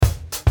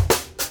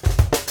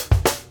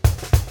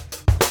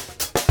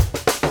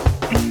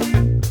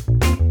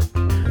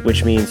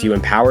which means you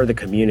empower the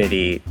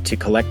community to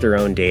collect their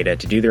own data,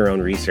 to do their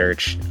own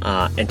research,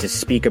 and to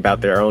speak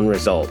about their own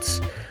results,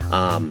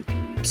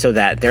 so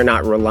that they're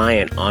not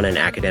reliant on an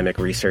academic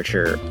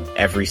researcher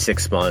every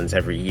 6 months,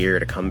 every year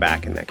to come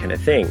back and that kind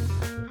of thing.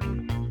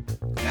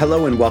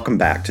 Hello and welcome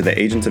back to the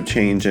Agents of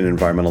Change and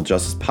Environmental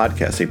Justice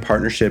podcast, a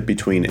partnership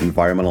between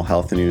Environmental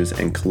Health News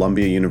and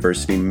Columbia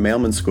University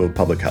Mailman School of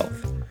Public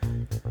Health.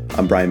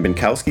 I'm Brian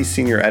Bienkowski,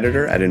 Senior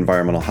Editor at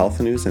Environmental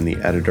Health News and the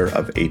editor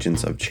of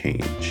Agents of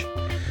Change.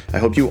 I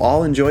hope you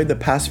all enjoyed the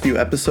past few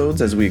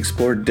episodes as we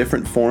explored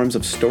different forms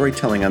of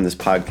storytelling on this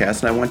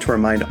podcast, and I want to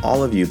remind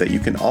all of you that you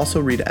can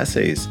also read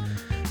essays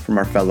from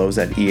our fellows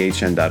at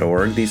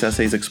ehn.org. These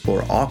essays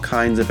explore all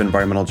kinds of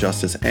environmental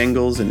justice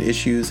angles and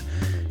issues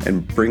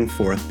and bring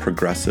forth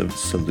progressive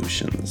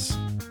solutions.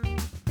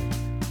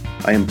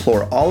 I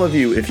implore all of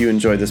you, if you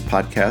enjoy this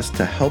podcast,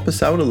 to help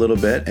us out a little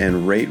bit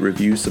and rate,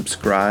 review,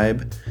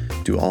 subscribe,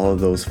 do all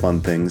of those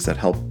fun things that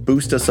help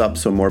boost us up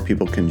so more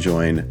people can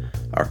join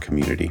our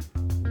community.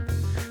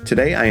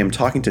 Today, I am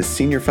talking to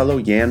Senior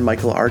Fellow Jan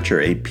Michael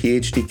Archer, a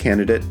PhD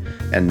candidate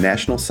and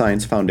National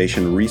Science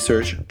Foundation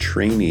research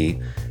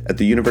trainee at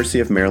the University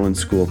of Maryland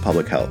School of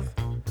Public Health.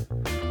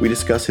 We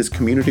discuss his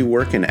community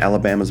work in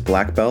Alabama's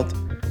Black Belt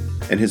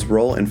and his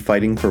role in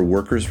fighting for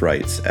workers'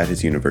 rights at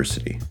his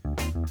university.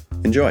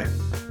 Enjoy.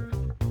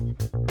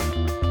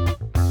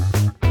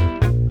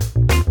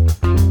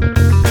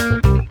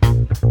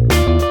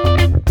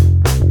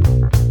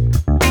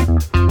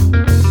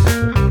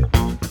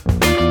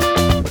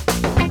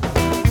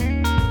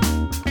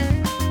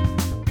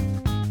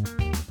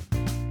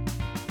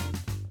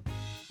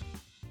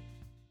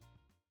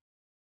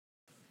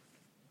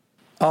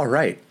 All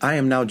right, I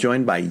am now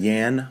joined by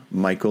Jan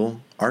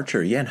Michael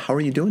Archer. Jan, how are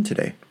you doing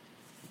today?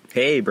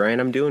 Hey, Brian,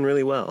 I'm doing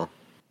really well.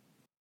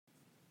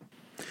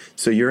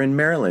 So you're in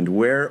Maryland.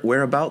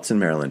 Whereabouts in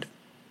Maryland?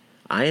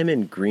 I am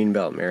in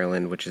Greenbelt,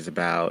 Maryland, which is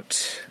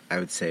about, I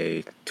would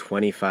say,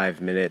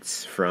 25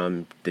 minutes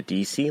from the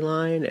D.C.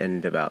 line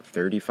and about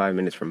 35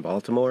 minutes from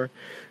Baltimore.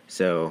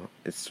 So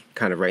it's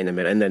kind of right in the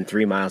middle. And then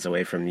 3 miles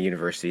away from the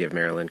University of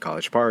Maryland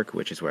College Park,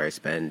 which is where I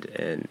spend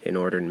an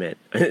inordinate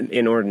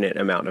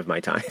amount of my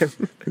time.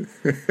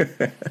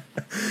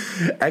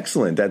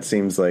 Excellent. That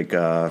seems like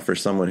for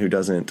someone who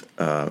doesn't,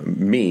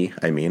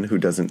 who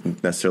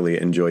doesn't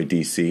necessarily enjoy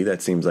DC,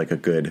 that seems like a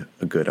good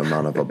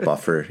amount of a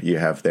buffer you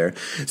have there.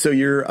 So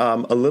you're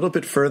a little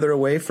bit further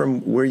away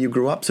from where you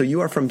grew up. So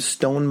you are from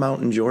Stone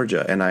Mountain,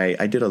 Georgia. And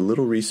I did a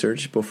little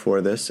research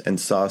before this and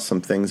saw some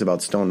things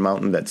about Stone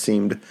Mountain that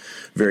seemed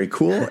very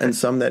cool and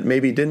some that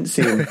maybe didn't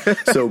seem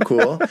so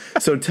cool.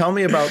 So tell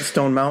me about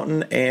Stone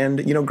Mountain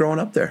and, growing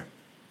up there.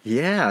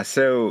 Yeah,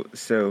 so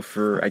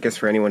for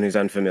anyone who's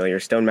unfamiliar,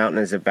 Stone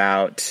Mountain is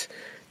about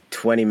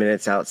 20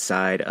 minutes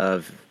outside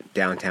of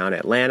downtown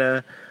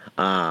Atlanta.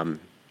 The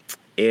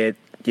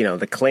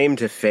claim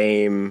to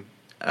fame,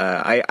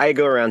 I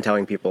go around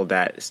telling people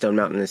that Stone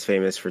Mountain is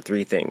famous for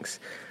three things.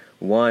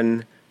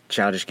 One,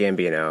 Childish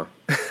Gambino.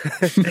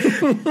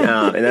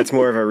 And that's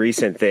more of a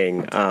recent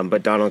thing.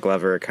 But Donald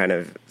Glover kind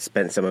of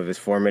spent some of his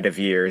formative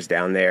years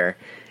down there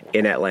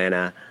in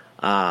Atlanta.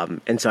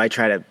 And so I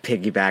try to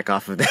piggyback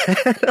off of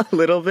that a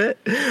little bit.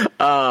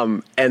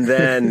 And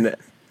then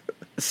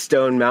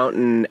Stone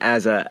Mountain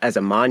as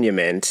a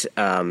monument.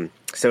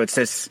 So it's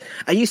this,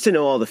 I used to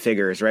know all the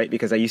figures, right?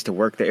 Because I used to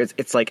work there.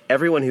 It's like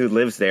everyone who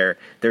lives there,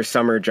 their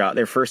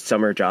first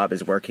summer job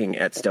is working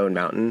at Stone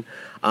Mountain,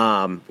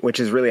 which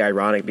is really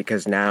ironic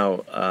because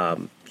now,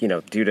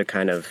 due to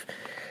kind of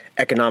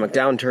economic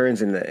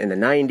downturns in the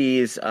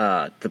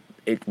 90s,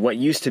 what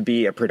used to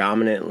be a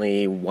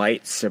predominantly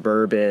white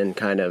suburban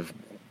kind of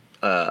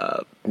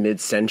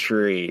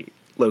mid-century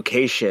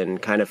location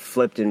kind of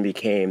flipped and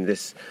became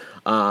this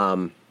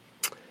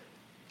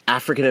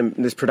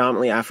this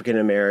predominantly African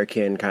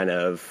American kind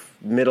of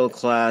middle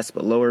class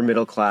but lower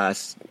middle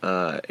class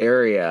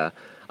area,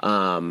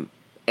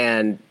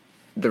 and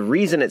the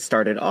reason it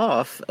started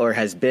off, or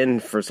has been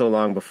for so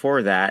long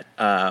before that,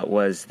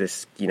 was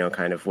this,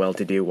 kind of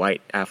well-to-do,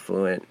 white,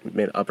 affluent,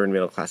 upper and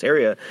middle-class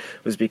area,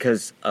 was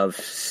because of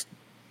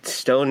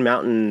Stone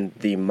Mountain,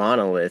 the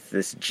monolith,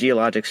 this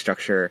geologic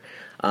structure.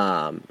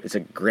 It's a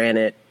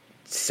granite,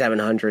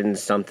 700 and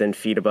something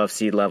feet above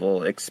sea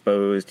level,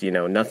 exposed,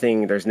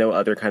 nothing, there's no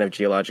other kind of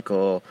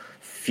geological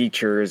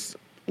features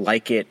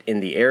like it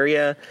in the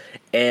area.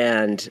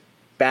 And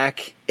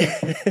back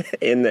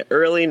in the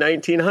early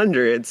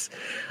 1900s,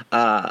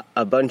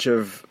 a bunch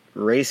of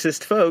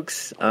racist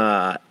folks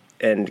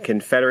and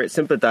Confederate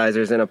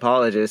sympathizers and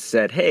apologists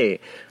said, hey,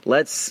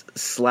 let's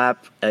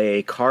slap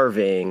a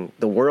carving,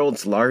 the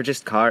world's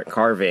largest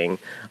carving,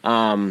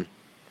 kind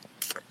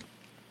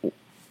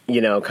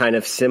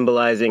of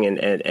symbolizing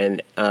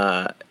and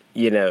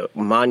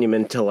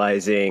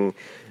monumentalizing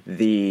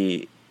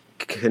the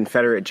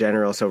Confederate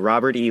general, so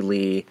Robert E.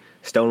 Lee,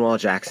 Stonewall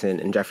Jackson,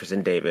 and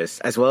Jefferson Davis,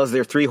 as well as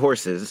their three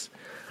horses,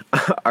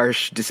 are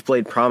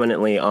displayed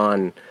prominently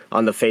on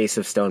the face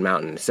of Stone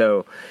Mountain.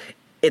 So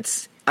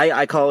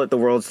I call it the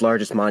world's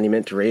largest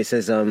monument to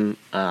racism.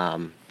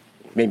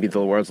 maybe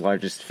the world's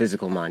largest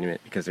physical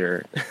monument, because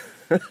there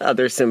are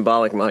other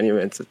symbolic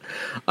monuments.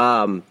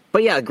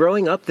 But yeah,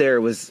 growing up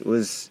there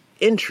was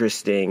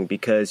interesting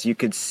because you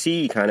could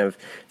see kind of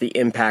the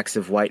impacts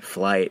of white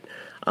flight.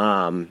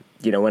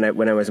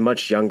 When I was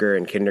much younger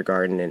in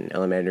kindergarten and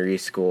elementary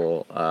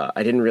school,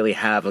 I didn't really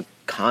have a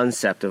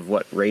concept of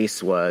what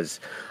race was.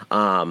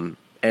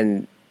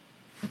 And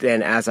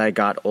then as I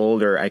got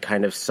older, I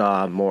kind of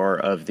saw more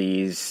of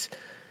these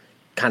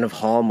kind of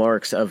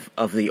hallmarks of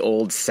the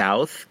old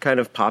South kind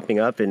of popping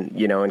up and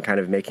kind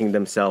of making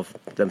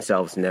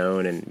themselves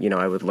known. And,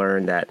 I would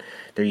learn that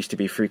there used to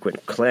be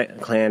frequent Ku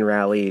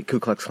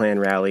Klux Klan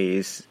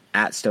rallies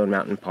at Stone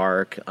Mountain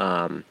Park.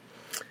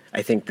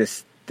 I think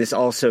this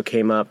also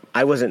came up.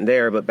 I wasn't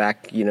there, but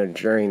back,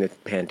 during the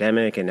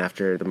pandemic and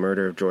after the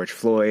murder of George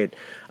Floyd,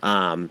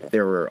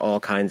 there were all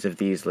kinds of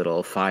these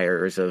little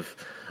fires of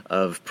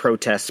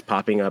protests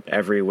popping up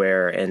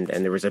everywhere. And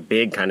there was a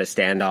big kind of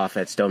standoff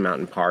at Stone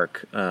Mountain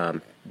Park,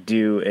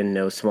 due in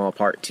no small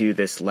part to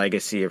this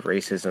legacy of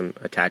racism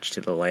attached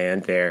to the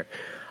land there.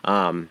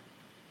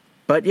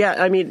 But yeah,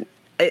 I mean,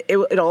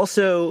 it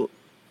also,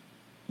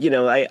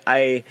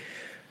 I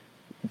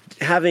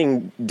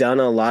having done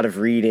a lot of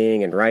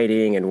reading and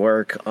writing and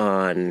work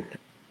on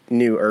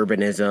new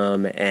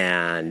urbanism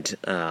and,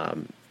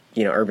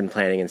 urban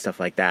planning and stuff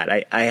like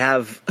that, I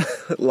have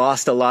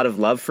lost a lot of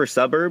love for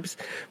suburbs,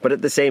 but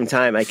at the same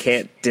time, I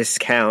can't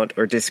discount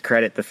or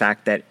discredit the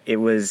fact that it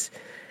was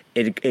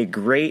a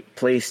great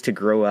place to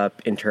grow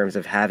up in terms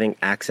of having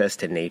access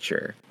to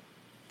nature.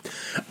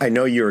 I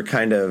know you were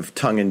kind of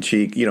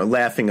tongue-in-cheek,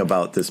 laughing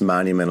about this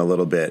monument a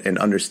little bit, and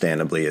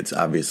understandably, it's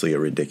obviously a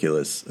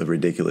ridiculous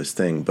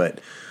thing. But,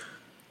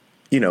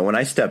 when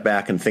I step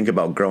back and think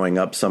about growing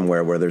up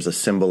somewhere where there's a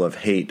symbol of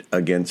hate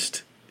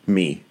against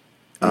me,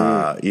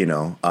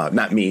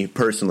 not me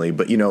personally,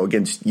 but,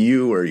 against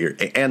you or your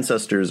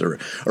ancestors or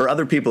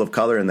other people of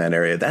color in that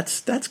area,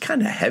 that's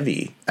kind of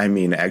heavy. I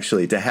mean,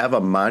 actually, to have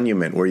a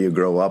monument where you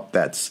grow up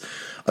that's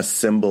a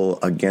symbol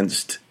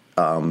against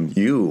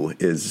you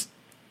is...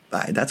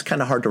 that's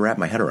kind of hard to wrap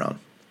my head around.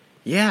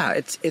 Yeah,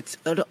 it's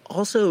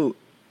also,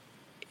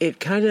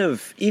 it kind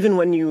of, even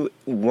when you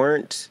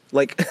weren't,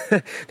 like,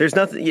 there's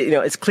nothing,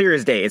 it's clear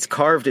as day. It's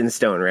carved in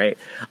stone, right?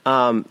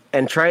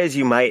 And try as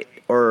you might,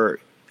 or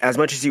as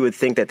much as you would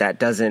think that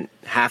doesn't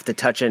have to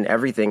touch on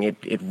everything,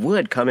 it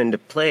would come into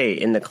play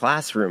in the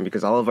classroom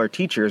because all of our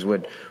teachers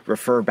would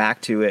refer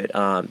back to it.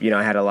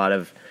 I had a lot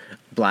of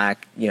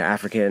Black,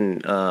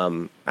 African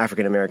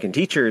American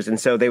teachers, and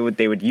so they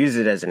would use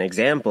it as an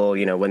example,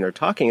 when they're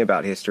talking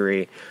about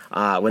history,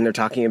 when they're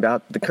talking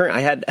about the current. I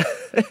had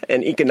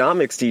an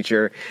economics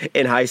teacher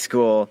in high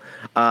school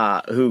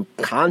who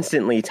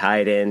constantly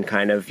tied in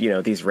kind of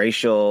these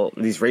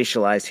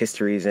racialized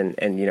histories and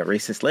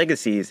racist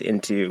legacies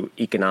into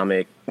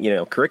economic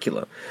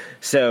curriculum.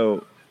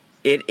 So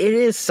it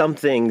is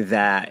something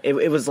that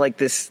it was like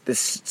this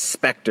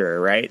specter,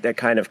 right, that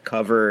kind of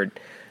covered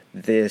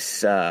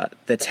this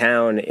the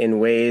town in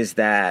ways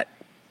that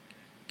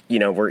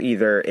were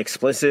either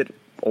explicit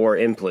or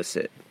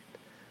implicit.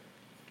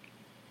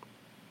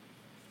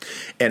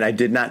 And I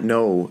did not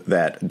know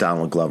that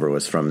Donald Glover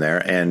was from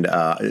there. And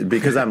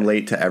because I'm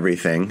late to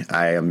everything,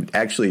 I am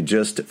actually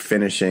just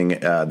finishing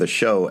the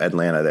show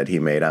Atlanta that he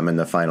made. I'm in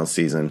the final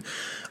season,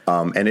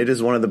 and it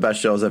is one of the best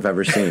shows I've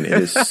ever seen. It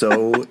is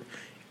so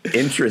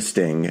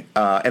interesting.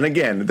 And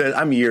again,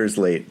 I'm years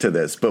late to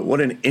this, but what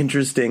an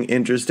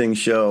interesting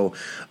show.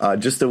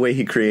 Just the way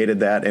he created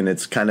that, and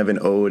it's kind of an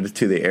ode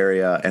to the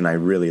area, and I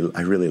really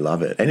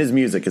love it. And his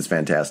music is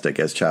fantastic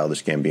as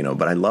Childish Gambino,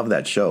 but I love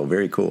that show.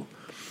 Very cool.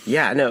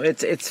 Yeah, no,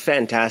 it's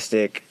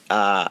fantastic.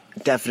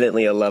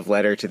 Definitely a love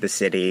letter to the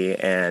city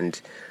and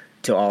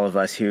to all of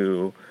us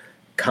who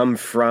come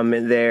from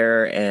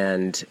there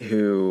and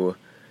who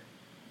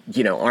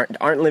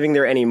aren't living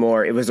there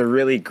anymore. It was a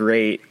really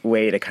great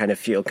way to kind of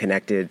feel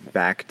connected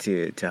back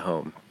to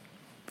home.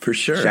 For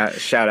sure.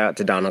 Shout out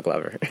to Donald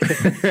Glover.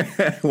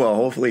 Well,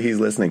 hopefully he's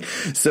listening.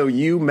 So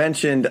you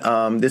mentioned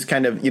this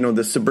kind of,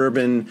 the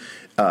suburban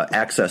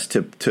access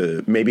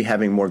to maybe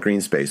having more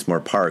green space,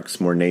 more parks,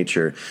 more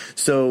nature.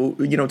 So,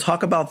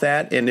 talk about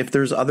that. And if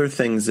there's other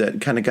things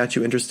that kind of got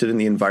you interested in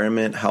the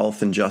environment,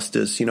 health, and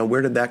justice,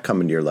 where did that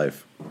come into your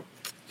life?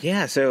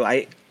 Yeah, so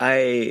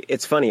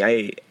it's funny.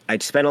 I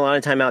spent a lot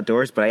of time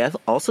outdoors, but I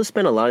also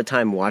spent a lot of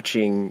time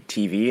watching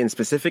TV, and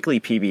specifically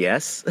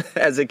PBS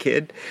as a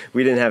kid.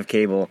 We didn't have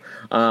cable,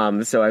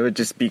 so I would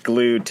just be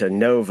glued to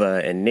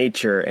Nova and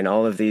Nature and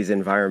all of these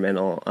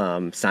environmental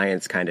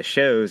science kind of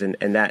shows, and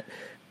that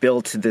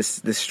built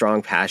this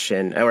strong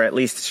passion, or at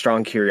least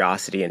strong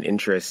curiosity and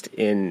interest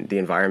in the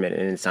environment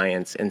and in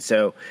science. And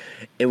so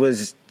it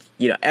was,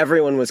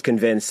 everyone was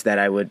convinced that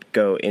I would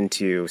go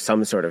into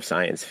some sort of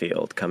science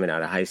field coming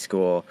out of high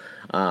school.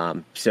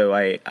 So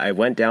I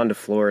went down to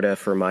Florida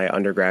for my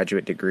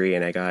undergraduate degree,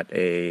 and I got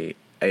I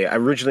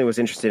originally was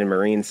interested in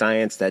marine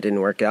science. That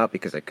didn't work out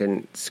because I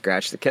couldn't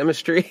scratch the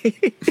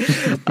chemistry.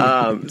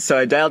 So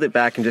I dialed it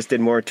back and just did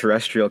more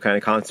terrestrial kind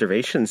of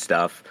conservation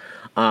stuff.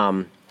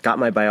 got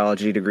my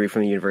biology degree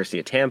from the University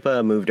of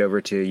Tampa, moved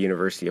over to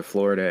University of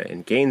Florida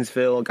in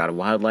Gainesville, got a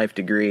wildlife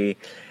degree,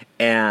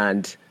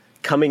 and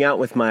coming out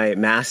with my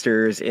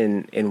master's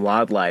in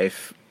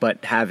wildlife,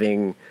 but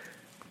having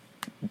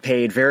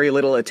paid very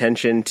little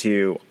attention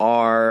to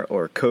R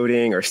or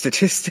coding or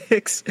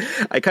statistics,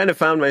 I kind of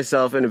found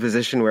myself in a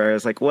position where I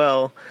was like,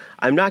 well,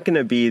 I'm not going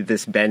to be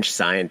this bench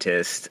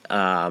scientist.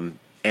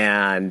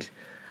 And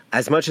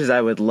as much as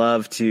I would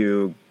love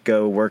to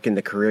go work in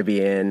the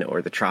Caribbean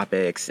or the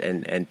tropics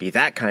and be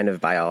that kind of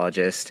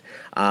biologist,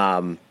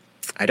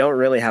 I don't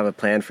really have a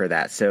plan for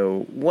that.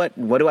 So what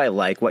do I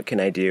like? What can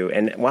I do?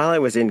 And while I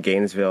was in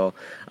Gainesville,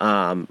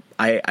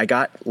 I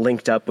got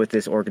linked up with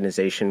this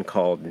organization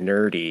called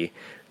NERDI,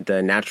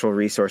 the Natural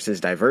Resources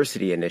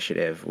Diversity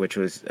Initiative, which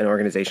was an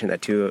organization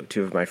that two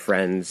of my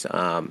friends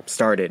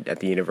started at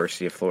the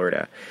University of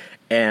Florida.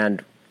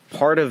 And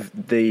part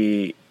of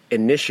the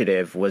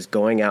initiative was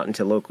going out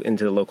into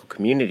the local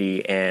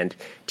community and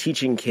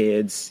teaching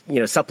kids,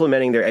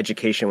 supplementing their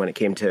education when it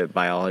came to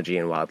biology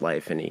and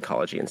wildlife and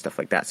ecology and stuff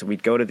like that. So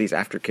we'd go to these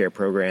aftercare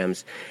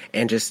programs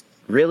and just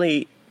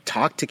really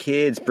talk to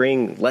kids,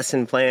 bring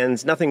lesson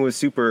plans. Nothing was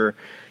super,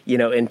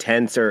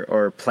 intense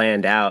or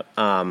planned out.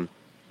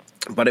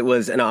 But it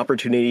was an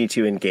opportunity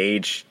to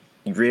engage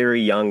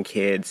very young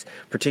kids.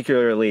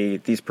 Particularly,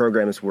 these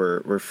programs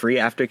were free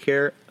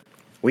aftercare.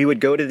 We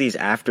would go to these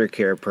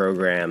aftercare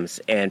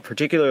programs, and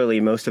particularly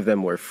most of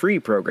them were free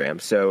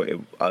programs. So,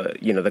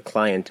 the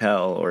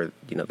clientele or,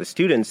 the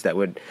students that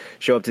would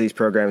show up to these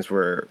programs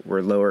were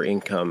lower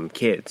income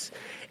kids.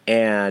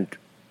 And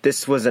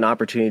this was an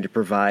opportunity to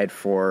provide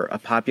for a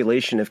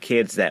population of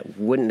kids that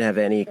wouldn't have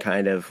any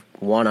kind of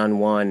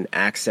one-on-one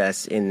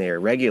access in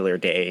their regular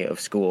day of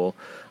school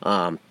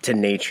to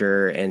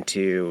nature and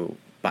to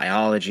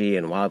biology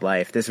and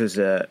wildlife. This was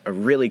a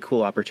really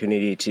cool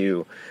opportunity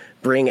to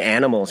bring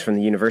animals from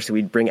the university.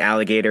 We'd bring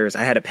alligators.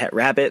 I had a pet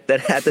rabbit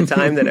that at the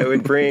time that I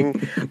would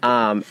bring.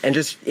 And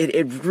just,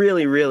 it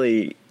really,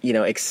 really,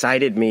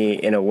 excited me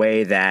in a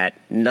way that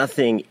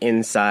nothing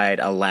inside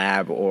a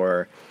lab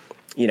or,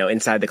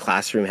 inside the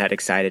classroom had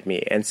excited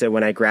me. And so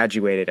when I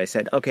graduated, I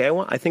said, okay,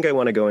 I think I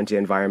want to go into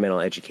environmental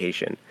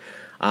education.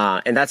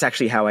 And that's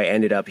actually how I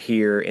ended up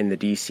here in the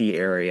DC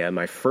area.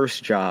 My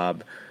first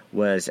job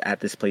was at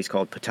this place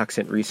called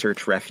Patuxent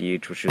Research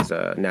Refuge, which is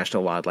a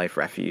National Wildlife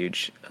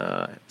Refuge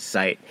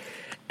site.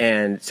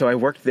 And so I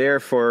worked there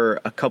for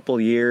a couple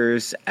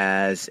years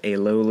as a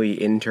lowly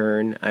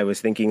intern. I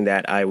was thinking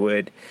that I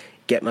would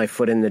get my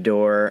foot in the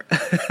door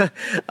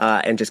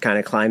and just kind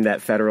of climb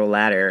that federal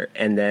ladder.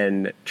 And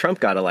then Trump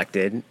got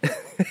elected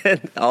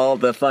and all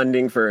the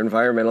funding for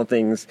environmental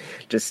things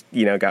just,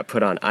 got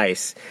put on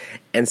ice.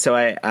 And so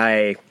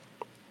that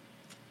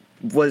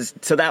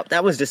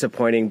was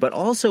disappointing. But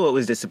also what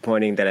was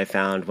disappointing that I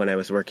found when I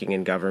was working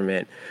in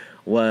government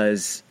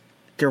was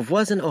there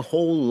wasn't a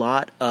whole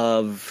lot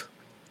of,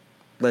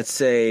 let's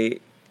say,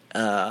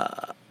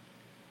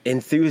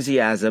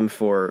 enthusiasm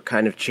for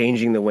kind of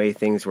changing the way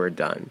things were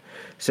done.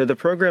 So the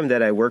program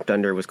that I worked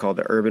under was called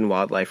the Urban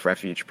Wildlife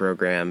Refuge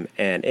Program,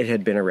 and it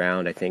had been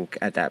around, I think,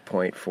 at that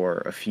point for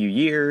a few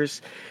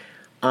years.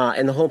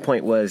 And the whole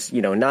point was,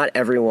 not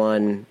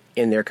everyone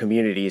in their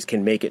communities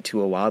can make it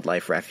to a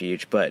wildlife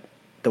refuge, but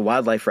the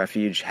wildlife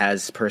refuge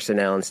has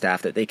personnel and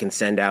staff that they can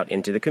send out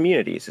into the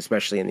communities,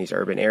 especially in these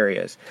urban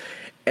areas.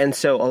 And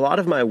so a lot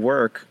of my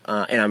work,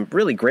 and I'm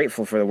really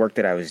grateful for the work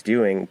that I was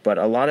doing, but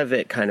a lot of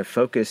it kind of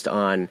focused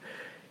on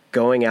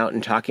going out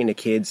and talking to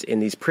kids in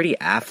these pretty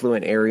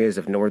affluent areas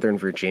of Northern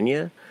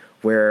Virginia,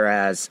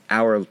 whereas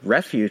our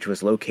refuge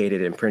was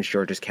located in Prince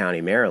George's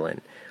County,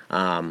 Maryland.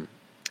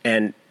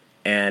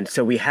 And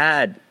so we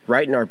had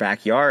right in our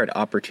backyard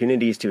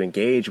opportunities to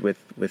engage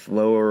with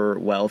lower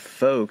wealth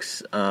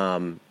folks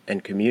and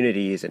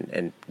communities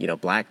and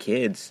Black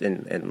kids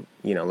and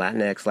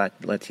Latinx,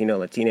 Latino,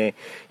 Latina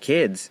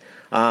kids,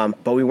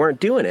 but we weren't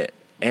doing it.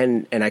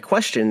 And I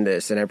questioned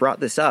this and I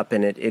brought this up,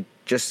 and it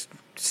just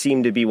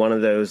seemed to be one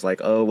of those like,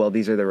 oh, well,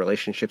 these are the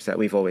relationships that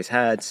we've always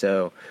had,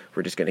 so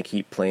we're just going to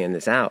keep playing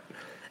this out.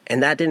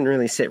 And that didn't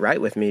really sit right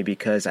with me,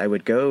 because I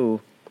would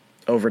go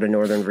over to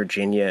Northern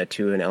Virginia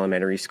to an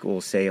elementary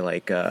school, say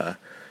like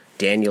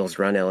Daniels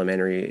Run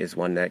Elementary is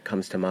one that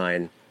comes to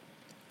mind,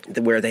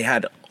 where they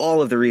had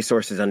all of the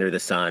resources under the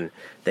sun.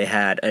 They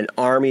had an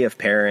army of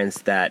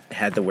parents that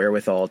had the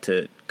wherewithal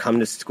to come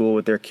to school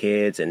with their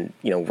kids and,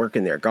 work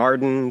in their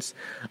gardens,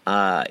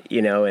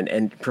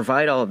 and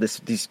provide all of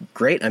these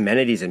great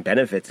amenities and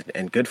benefits,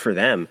 and good for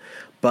them.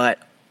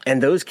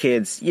 And those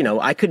kids,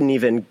 I couldn't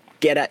even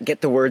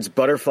get the words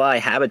butterfly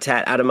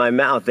habitat out of my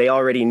mouth. They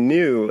already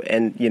knew.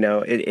 And,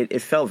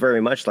 it felt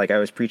very much like I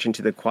was preaching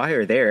to the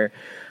choir there.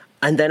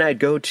 And then I'd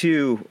go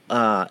to,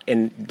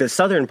 in the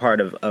southern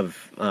part of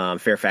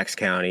Fairfax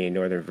County,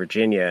 Northern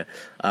Virginia,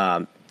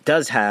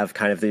 does have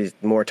kind of these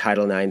more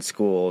Title IX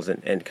schools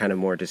and kind of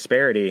more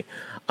disparity.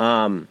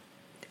 And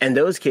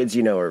those kids,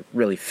 are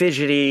really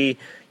fidgety,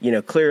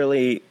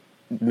 clearly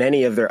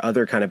many of their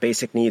other kind of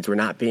basic needs were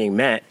not being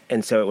met,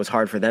 and so it was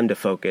hard for them to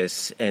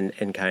focus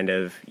and kind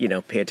of,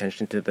 pay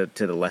attention to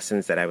the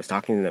lessons that I was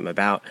talking to them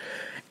about.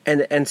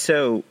 And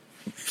so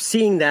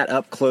seeing that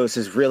up close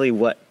is really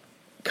what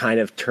kind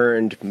of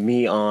turned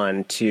me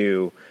on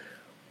to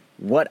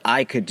what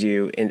I could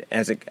do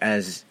as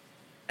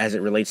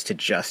it relates to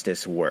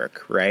justice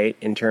work, right?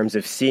 In terms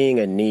of seeing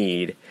a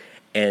need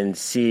and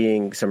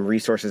seeing some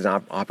resources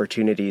and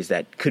opportunities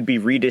that could be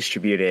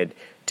redistributed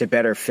to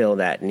better fill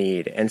that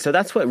need. And so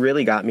that's what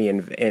really got me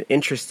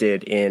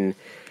interested in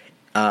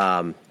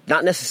not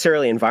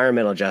necessarily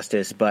environmental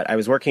justice, but I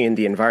was working in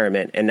the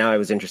environment, and now I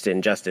was interested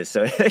in justice.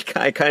 So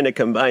I kind of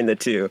combined the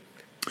two.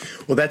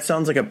 Well, that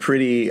sounds like a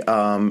pretty,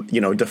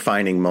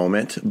 defining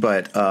moment.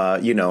 But,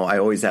 I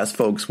always ask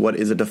folks, what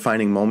is a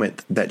defining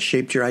moment that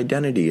shaped your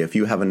identity? If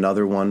you have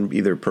another one,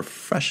 either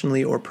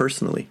professionally or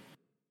personally.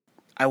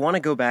 I want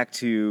to go back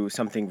to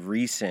something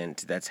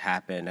recent that's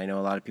happened. I know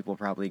a lot of people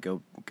probably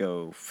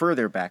go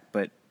further back,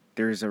 but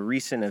there's a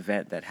recent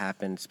event that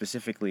happened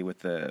specifically with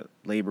the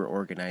labor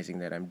organizing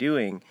that I'm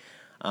doing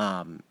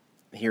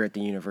here at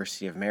the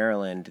University of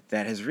Maryland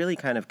that has really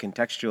kind of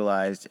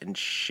contextualized and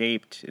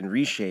shaped and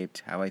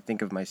reshaped how I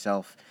think of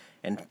myself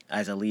and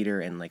as a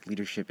leader and like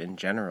leadership in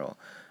general.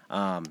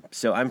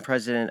 So I'm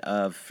president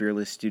of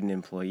Fearless Student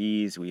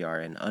Employees. We are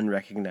an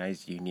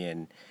unrecognized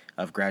union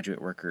of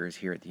graduate workers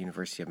here at the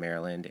University of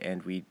Maryland,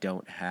 and we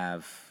don't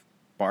have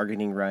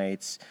bargaining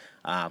rights.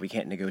 We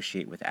can't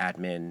negotiate with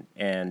admin,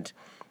 and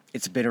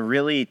it's been a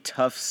really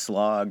tough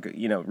slog,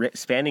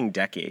 spanning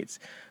decades.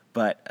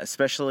 But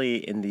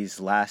especially in these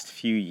last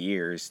few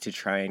years to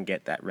try and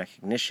get that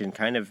recognition,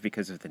 kind of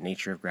because of the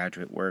nature of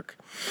graduate work,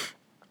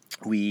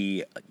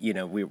 we're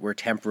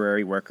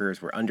temporary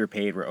workers, we're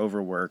underpaid, we're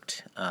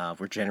overworked,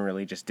 we're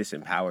generally just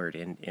disempowered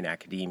in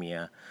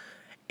academia.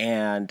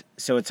 And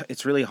so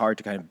it's really hard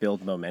to kind of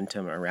build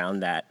momentum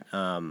around that.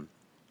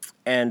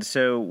 And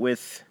so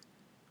with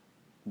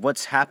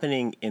what's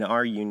happening in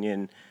our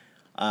union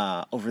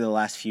over the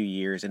last few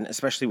years, and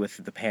especially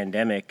with the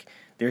pandemic,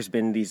 there's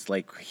been these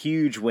like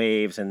huge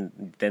waves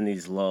and then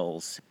these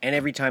lulls. And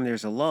every time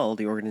there's a lull,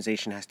 the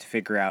organization has to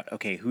figure out,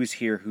 okay, who's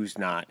here, who's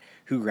not,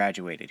 who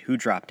graduated, who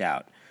dropped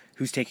out,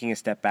 who's taking a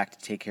step back to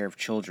take care of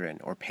children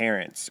or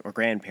parents or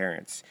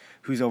grandparents,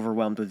 who's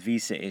overwhelmed with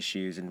visa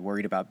issues and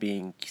worried about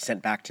being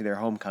sent back to their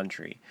home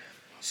country.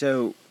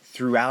 So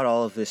throughout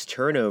all of this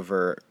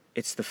turnover,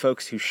 it's the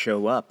folks who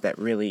show up that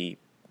really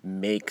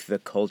make the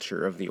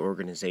culture of the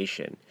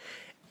organization.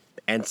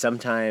 And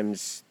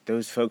sometimes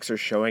those folks are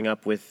showing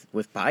up with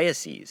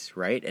biases,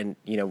 right? And,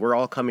 we're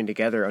all coming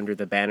together under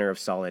the banner of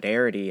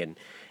solidarity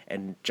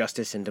and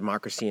justice and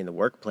democracy in the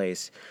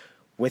workplace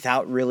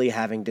without really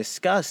having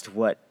discussed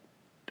what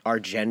our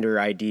gender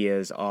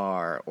ideas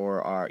are,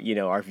 or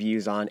our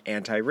views on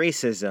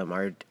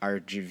anti-racism, our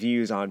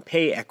views on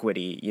pay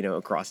equity,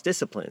 across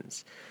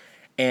disciplines.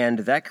 And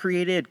that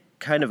created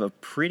kind of a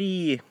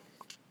pretty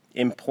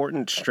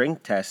important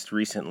strength test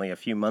recently, a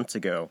few months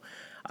ago,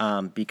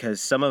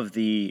 because some of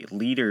the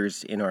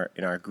leaders in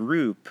our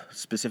group,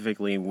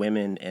 specifically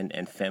women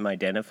and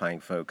femme-identifying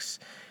folks,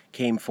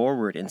 came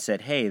forward and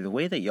said, "Hey, the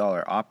way that y'all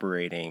are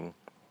operating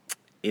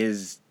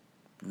is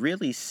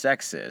really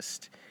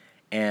sexist,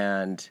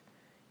 and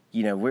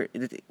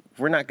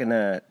we're not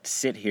gonna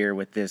sit here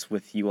with this,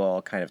 with you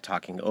all kind of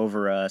talking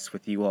over us,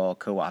 with you all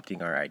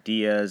co-opting our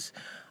ideas."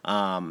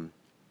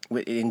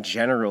 In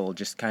general,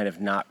 just kind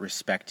of not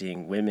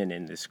respecting women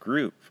in this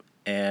group.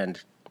 And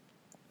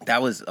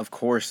that was, of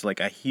course, like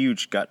a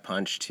huge gut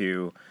punch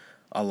to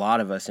a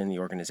lot of us in the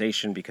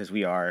organization, because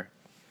we're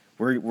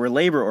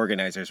labor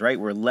organizers, right?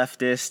 We're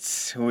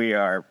leftists, we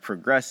are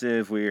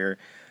progressive, we're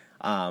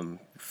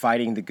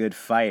fighting the good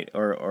fight,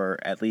 or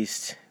at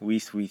least we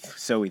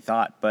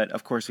thought. But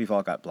of course, we've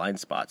all got blind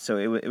spots. So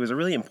it was a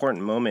really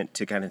important moment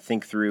to kind of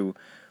think through,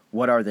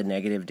 what are the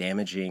negative,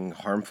 damaging,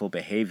 harmful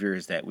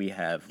behaviors that we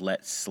have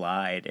let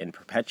slide and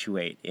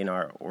perpetuate in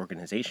our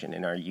organization,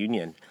 in our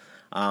union?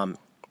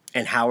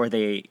 And how are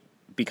they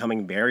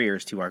becoming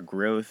barriers to our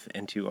growth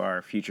and to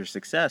our future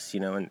success,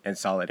 and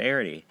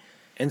solidarity?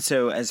 And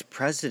so as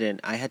president,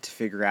 I had to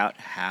figure out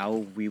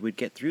how we would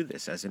get through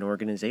this as an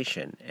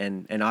organization,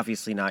 and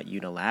obviously not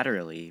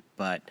unilaterally,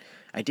 but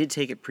I did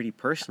take it pretty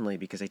personally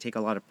because I take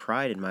a lot of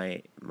pride in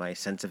my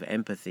sense of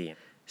empathy.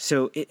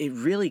 So it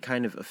really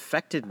kind of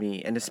affected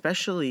me, and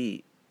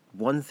especially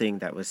one thing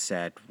that was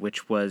said,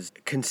 which was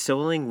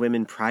consoling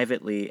women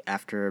privately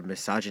after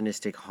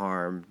misogynistic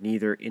harm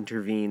neither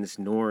intervenes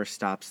nor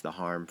stops the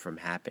harm from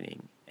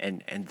happening.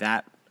 And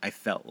that I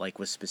felt like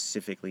was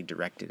specifically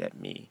directed at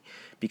me,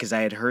 because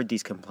I had heard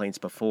these complaints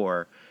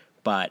before,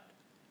 but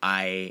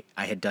I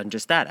had done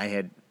just that. I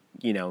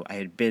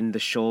had been the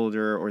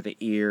shoulder or the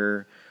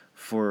ear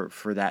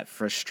for that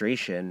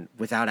frustration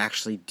without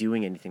actually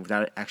doing anything,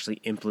 without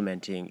actually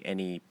implementing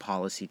any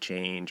policy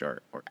change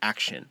or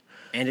action.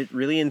 And it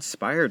really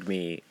inspired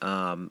me.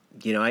 I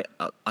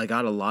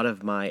got a lot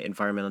of my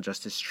environmental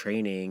justice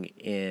training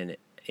in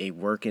a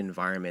work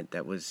environment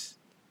that was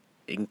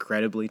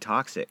incredibly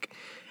toxic.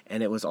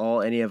 and it was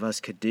all any of us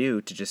could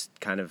do to just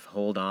kind of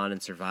hold on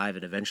and survive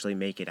and eventually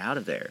make it out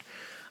of there.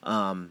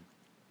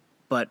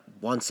 But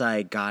once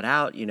I got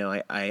out,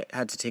 I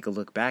had to take a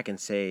look back and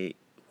say,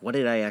 what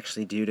did I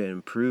actually do to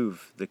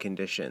improve the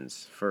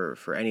conditions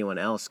for anyone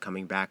else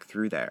coming back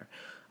through there?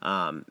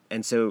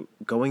 And so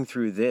going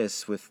through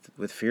this with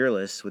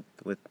Fearless,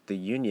 with the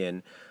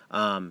union,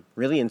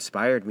 really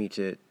inspired me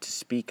to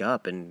speak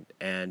up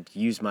and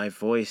use my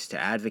voice to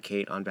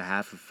advocate on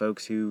behalf of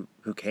folks who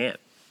can't.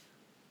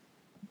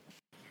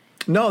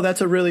 No, that's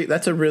a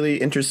really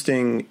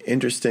interesting,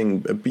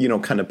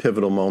 kind of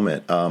pivotal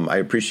moment. I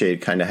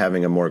appreciate kind of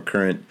having a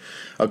current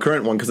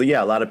one because,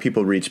 a lot of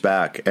people reach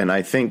back. And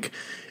I think,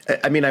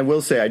 I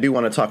will say I do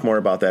want to talk more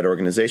about that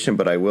organization,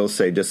 but I will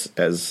say just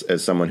as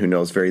someone who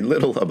knows very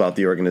little about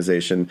the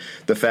organization,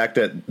 the fact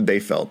that they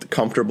felt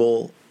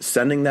comfortable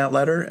sending that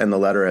letter and the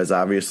letter has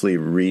obviously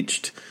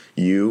reached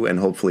you and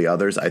hopefully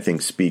others, I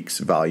think speaks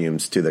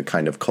volumes to the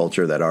kind of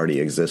culture that already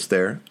exists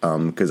there.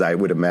 Because I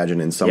would imagine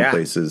in some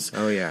places,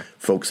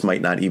 folks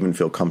might not even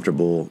feel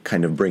comfortable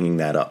kind of bringing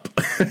that up.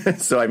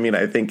 So,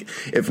 I think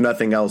if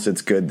nothing else,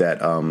 it's good that,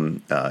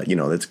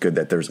 it's good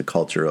that there's a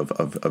culture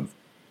of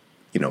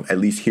at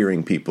least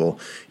hearing people,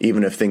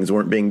 even if things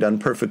weren't being done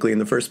perfectly in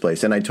the first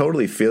place. And I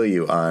totally feel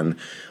you on,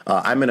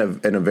 I'm in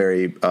a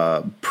very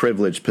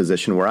privileged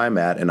position where I'm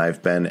at, and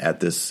I've been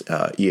at this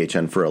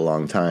EHN for a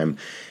long time.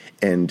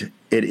 And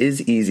it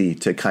is easy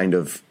to kind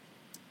of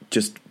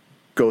just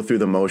go through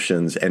the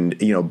motions and,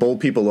 bowl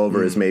people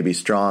over is maybe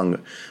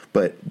strong,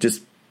 but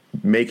just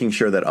making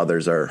sure that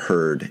others are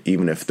heard,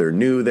 even if they're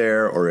new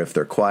there or if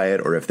they're quiet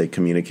or if they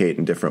communicate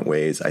in different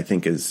ways, I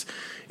think it's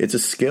a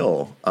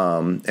skill.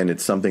 And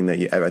it's something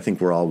that I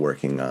think we're all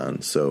working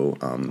on. So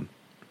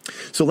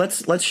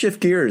let's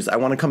shift gears. I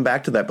want to come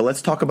back to that, but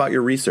let's talk about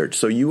your research.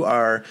 So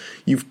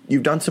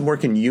you've done some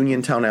work in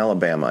Uniontown,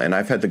 Alabama, and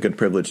I've had the good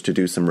privilege to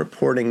do some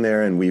reporting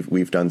there, and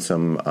we've done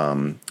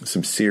some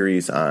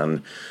series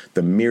on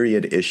the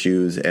myriad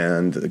issues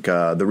and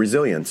the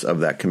resilience of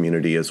that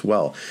community as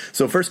well.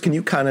 So first, can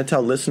you kind of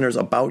tell listeners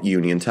about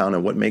Uniontown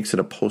and what makes it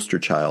a poster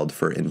child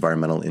for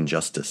environmental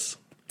injustice?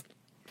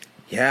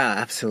 Yeah,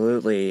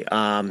 absolutely.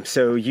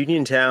 So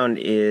Uniontown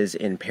is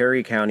in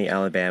Perry County,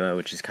 Alabama,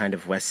 which is kind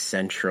of west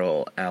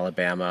central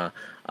Alabama.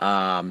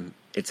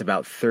 It's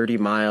about 30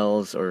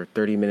 miles or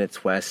 30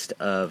 minutes west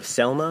of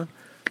Selma,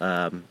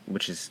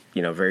 which is,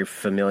 very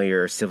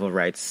familiar civil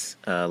rights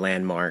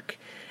landmark.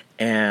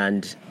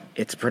 And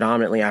it's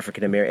predominantly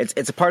African American.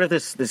 It's a part of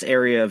this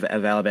area of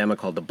Alabama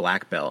called the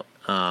Black Belt,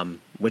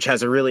 which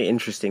has a really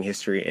interesting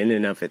history in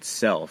and of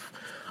itself.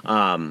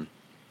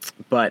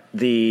 But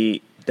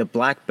the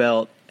Black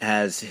Belt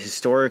has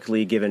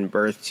historically given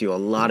birth to a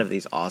lot of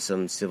these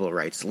awesome civil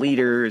rights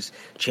leaders,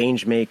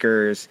 change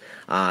makers.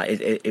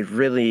 It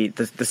really,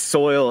 the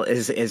soil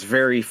is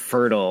very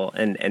fertile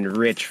and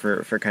rich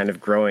for kind of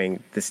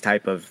growing this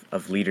type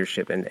of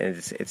leadership, and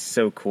it's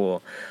so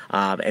cool.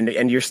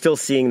 And you're still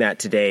seeing that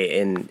today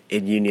in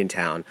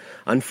Uniontown.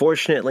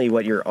 Unfortunately,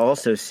 what you're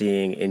also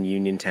seeing in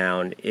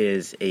Uniontown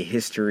is a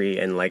history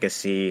and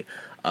legacy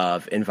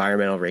of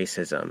environmental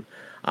racism.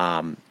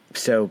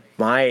 So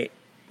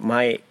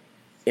my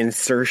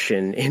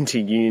insertion into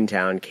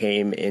Uniontown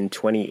came in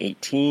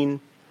 2018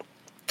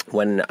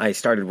 when I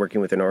started working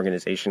with an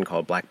organization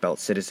called Black Belt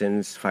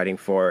Citizens Fighting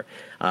for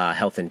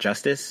Health and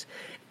Justice.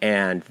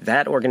 And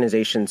that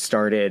organization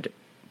started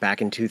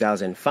back in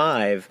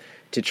 2005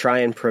 to try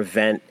and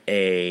prevent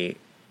a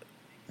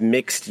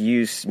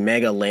mixed-use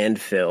mega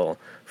landfill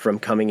from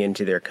coming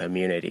into their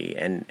community.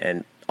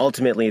 And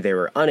ultimately, they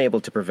were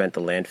unable to prevent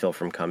the landfill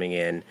from coming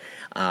in.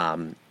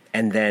 And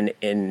then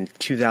in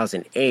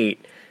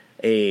 2008,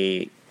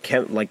 the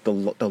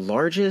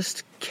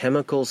largest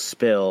chemical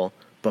spill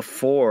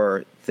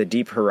before the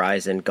Deep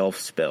Horizon Gulf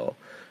spill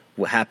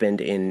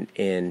happened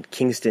in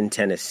Kingston,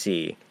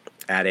 Tennessee,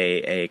 at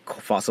a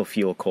fossil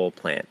fuel coal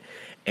plant.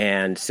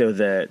 And so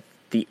the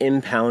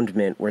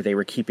impoundment where they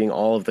were keeping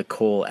all of the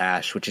coal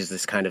ash, which is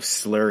this kind of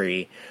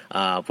slurry.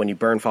 When you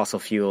burn fossil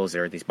fuels,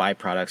 there are these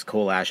byproducts.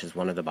 Coal ash is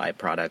one of the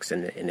byproducts,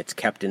 and it's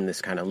kept in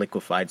this kind of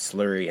liquefied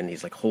slurry in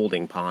these like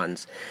holding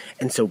ponds.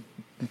 And so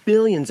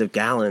billions of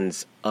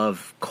gallons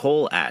of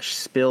coal ash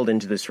spilled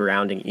into the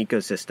surrounding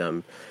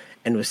ecosystem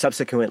and was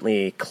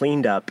subsequently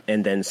cleaned up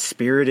and then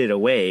spirited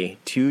away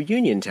to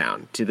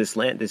Uniontown, to this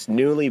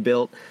newly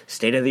built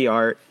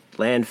state-of-the-art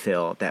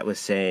landfill that was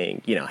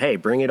saying, hey,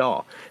 bring it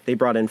all. They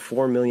brought in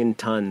 4 million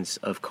tons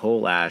of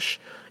coal ash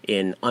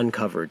in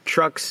uncovered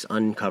trucks,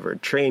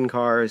 uncovered train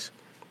cars.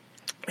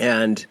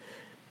 And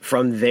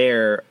from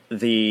there,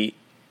 the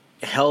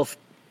health,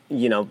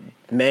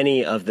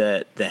 many of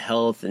the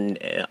health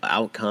and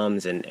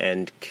outcomes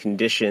and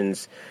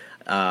conditions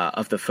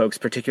of the folks,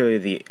 particularly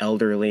the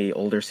elderly,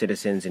 older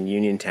citizens in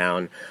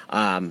Uniontown,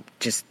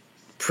 just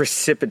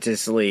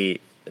precipitously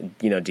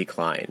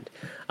declined.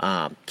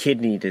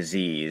 Kidney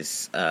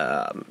disease,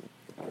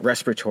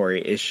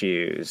 respiratory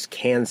issues,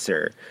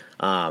 cancer.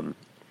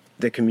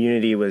 The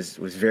community was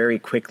very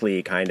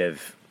quickly kind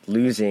of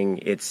losing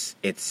its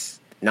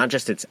not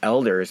just its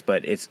elders,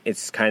 but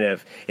it's kind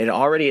of, it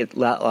already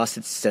lost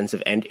its sense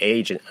of any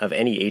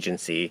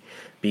agency,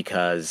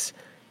 because,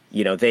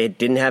 you know, they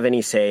didn't have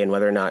any say in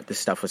whether or not this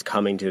stuff was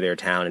coming to their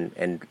town.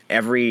 And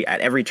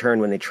at every turn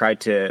when they tried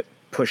to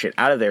push it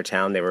out of their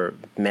town, they were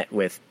met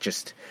with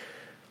just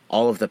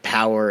all of the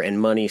power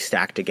and money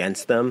stacked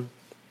against them.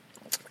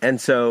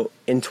 And so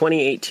in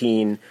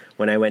 2018,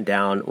 when I went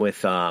down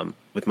with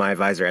my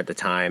advisor at the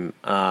time,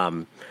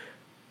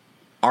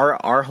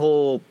 our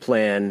whole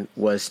plan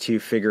was to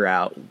figure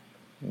out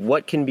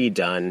what can be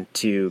done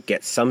to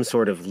get some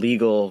sort of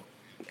legal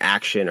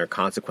action or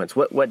consequence.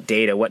 What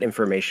data, what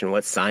information,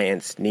 what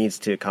science needs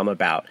to come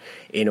about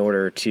in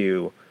order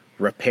to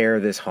repair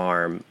this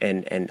harm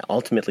and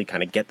ultimately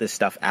kind of get this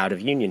stuff out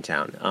of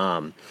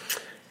Uniontown.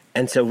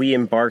 And so we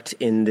embarked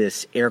in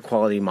this air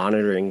quality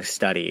monitoring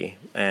study,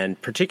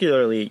 and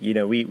particularly, you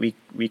know, we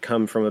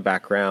come from a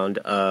background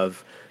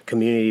of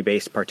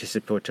community-based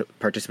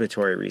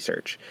participatory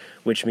research,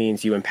 which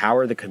means you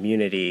empower the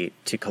community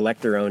to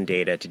collect their own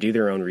data, to do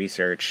their own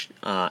research,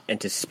 and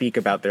to speak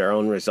about their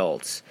own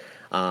results,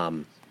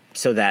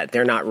 so that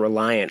they're not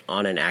reliant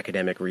on an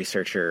academic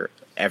researcher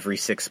every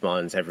 6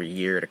 months, every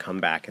year to come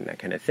back and that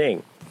kind of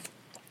thing.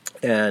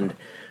 And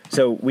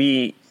so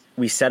we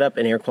set up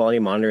an air quality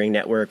monitoring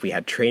network. We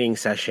had training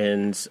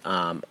sessions.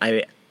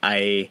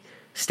 I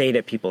stayed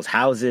at people's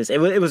houses. It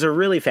was a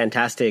really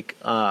fantastic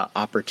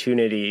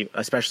opportunity,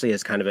 especially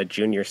as kind of a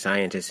junior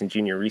scientist and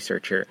junior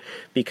researcher,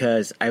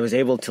 because I was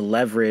able to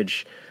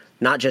leverage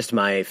not just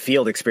my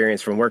field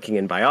experience from working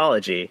in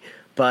biology,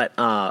 but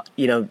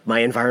you know, my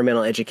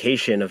environmental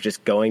education of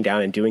just going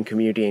down and doing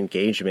community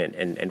engagement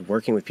and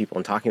working with people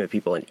and talking with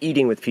people and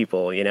eating with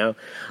people, you know.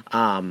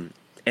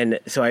 And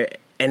so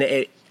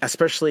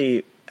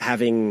especially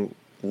having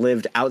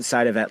lived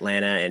outside of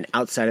Atlanta and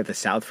outside of the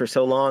South for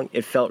so long,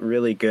 it felt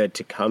really good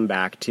to come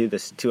back to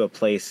a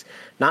place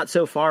not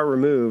so far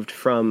removed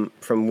from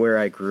where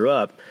I grew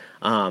up,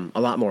 a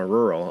lot more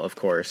rural, of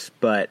course,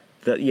 but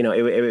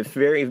it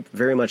very,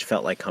 very much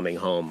felt like coming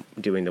home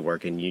doing the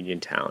work in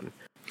Uniontown.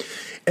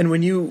 And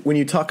when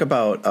you talk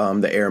about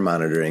the air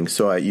monitoring,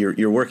 so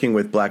you're working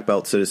with Black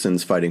Belt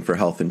citizens fighting for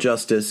health and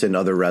justice and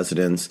other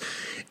residents,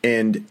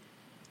 and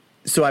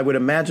so I would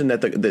imagine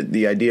that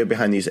the idea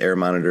behind these air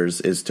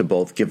monitors is to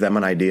both give them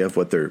an idea of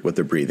what they're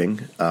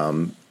breathing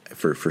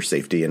for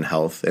safety and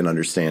health and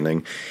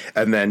understanding,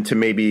 and then to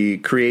maybe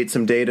create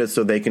some data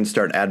so they can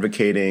start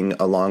advocating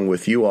along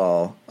with you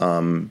all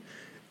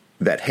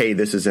that, hey,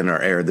 this is in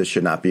our air, this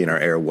should not be in our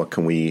air. What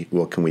can we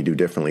do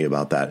differently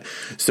about that?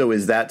 So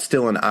is that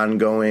still an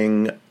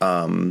ongoing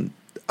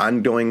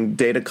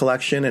data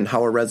collection, and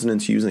how are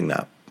residents using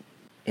that?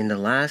 In the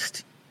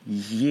last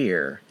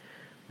year,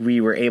 we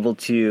were able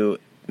to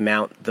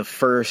mount the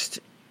first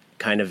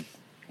kind of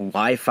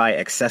Wi-Fi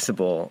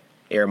accessible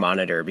air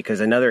monitor,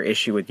 because another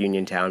issue with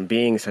Uniontown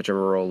being such a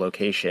rural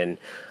location,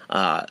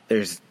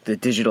 there's the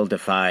digital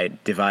divide.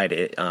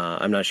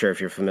 I'm not sure if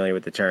you're familiar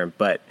with the term,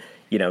 but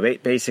you know,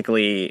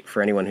 basically,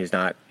 for anyone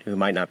who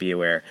might not be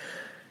aware,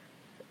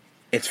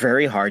 it's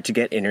very hard to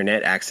get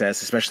internet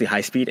access, especially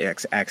high-speed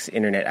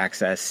internet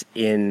access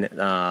in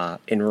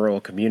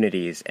rural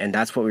communities, and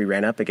that's what we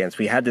ran up against.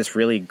 We had this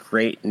really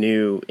great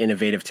new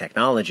innovative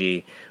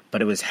technology,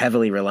 but it was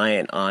heavily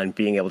reliant on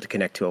being able to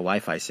connect to a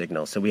Wi-Fi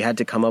signal. So we had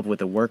to come up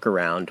with a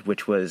workaround,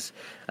 which was,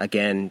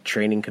 again,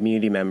 training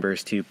community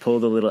members to pull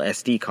the little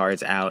SD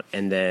cards out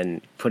and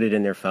then put it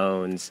in their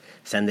phones,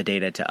 send the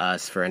data to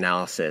us for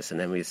analysis, and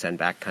then we send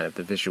back kind of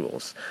the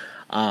visuals.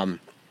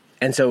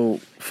 And so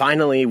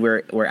finally,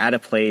 we're at a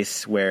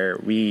place where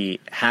we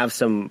have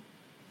some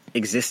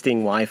existing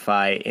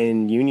Wi-Fi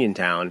in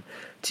Uniontown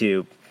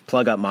to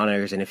plug up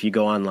monitors. And if you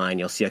go online,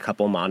 you'll see a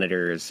couple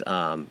monitors.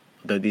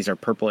 These are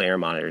Purple Air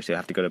monitors. You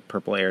have to go to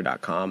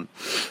purpleair.com,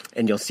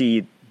 and you'll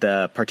see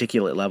the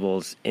particulate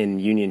levels in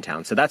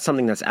Uniontown. So that's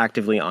something that's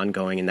actively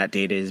ongoing, and that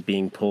data is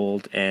being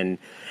pulled and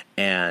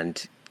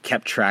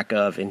kept track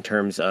of in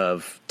terms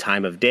of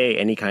time of day,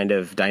 any kind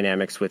of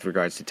dynamics with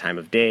regards to time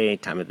of day,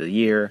 time of the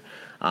year.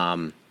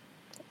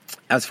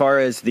 As far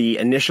as the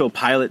initial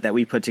pilot that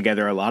we put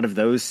together, a lot of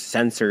those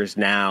sensors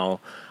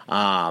now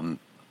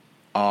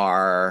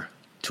are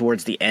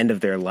towards the end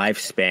of their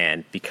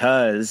lifespan,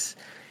 because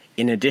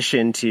in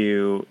addition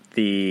to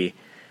the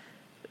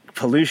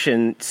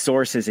pollution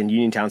sources in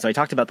Uniontown, so I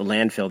talked about the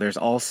landfill, there's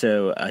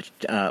also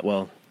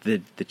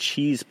the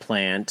cheese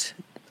plant,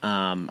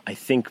 I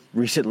think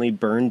recently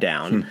burned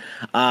down.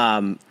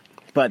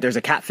 But there's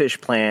a catfish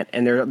plant,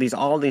 and there are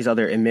all these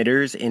other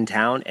emitters in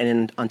town.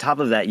 And on top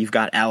of that, you've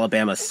got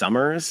Alabama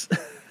summers,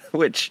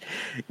 which,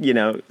 you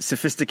know,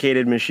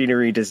 sophisticated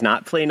machinery does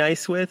not play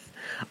nice with.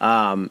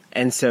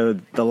 And so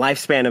the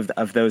lifespan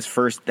of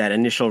that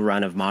initial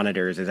run of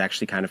monitors is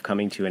actually kind of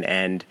coming to an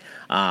end.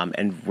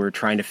 And we're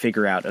trying to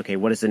figure out, okay,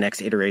 what does the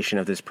next iteration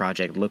of this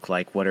project look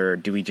like? Are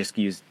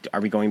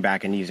we going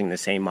back and using the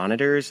same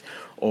monitors,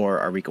 or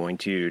are we going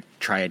to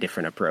try a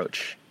different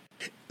approach?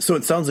 So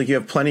it sounds like you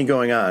have plenty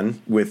going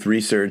on with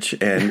research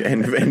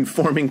and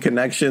forming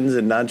connections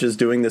and not just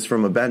doing this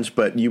from a bench.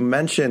 But you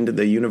mentioned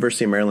the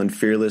University of Maryland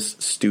Fearless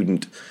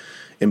Student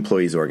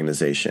Employees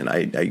Organization.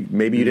 I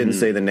maybe you didn't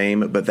say the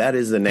name, but that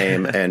is the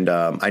name. And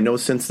I know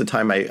since the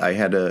time I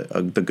had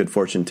the good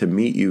fortune to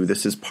meet you,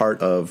 this is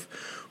part of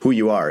who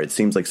you are. It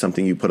seems like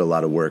something you put a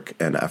lot of work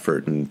and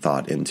effort and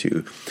thought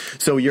into.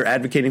 So you're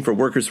advocating for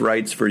workers'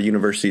 rights for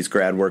universities,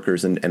 grad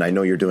workers, and I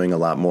know you're doing a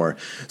lot more.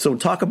 So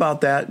talk about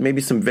that, maybe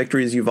some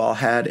victories you've all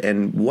had,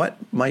 and what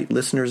might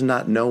listeners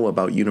not know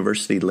about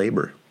university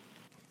labor?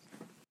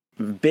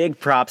 Big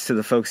props to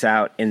the folks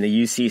out in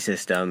the UC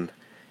system,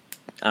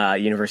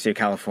 University of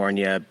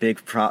California.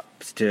 Big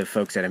props to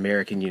folks at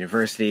American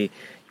University,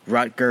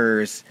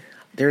 Rutgers.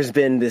 There's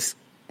been this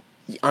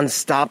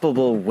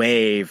unstoppable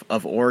wave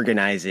of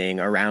organizing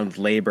around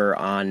labor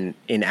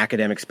in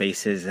academic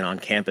spaces and on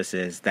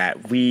campuses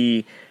that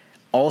we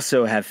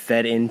also have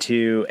fed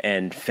into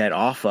and fed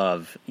off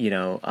of,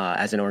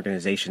 as an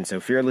organization. So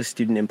Fearless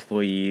Student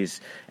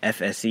Employees,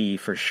 FSE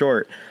for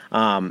short,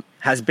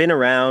 has been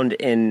around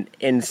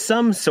in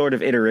some sort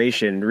of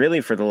iteration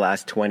really for the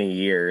last 20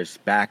 years.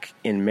 Back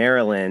in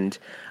Maryland,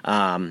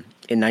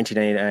 in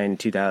 1999,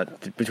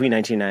 between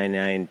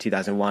 1999 and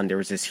 2001, there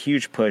was this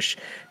huge push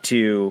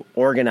to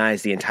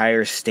organize the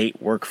entire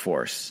state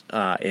workforce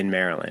in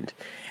Maryland.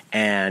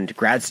 And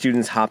grad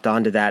students hopped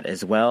onto that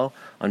as well.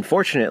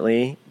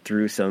 Unfortunately,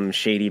 through some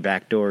shady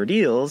backdoor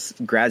deals,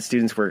 grad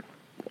students were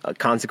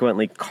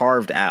consequently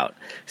carved out.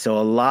 So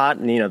a lot,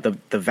 the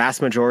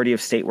vast majority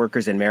of state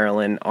workers in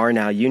Maryland are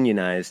now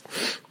unionized,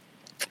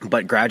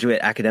 but graduate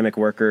academic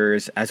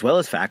workers as well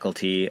as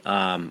faculty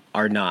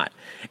are not.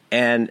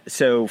 And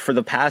so for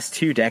the past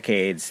 2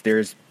 decades,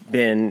 there's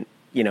been,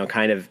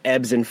 kind of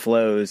ebbs and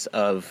flows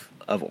of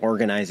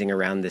organizing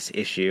around this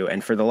issue.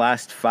 And for the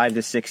last 5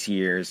 to 6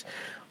 years,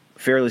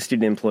 Fearless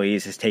Student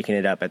Employees has taken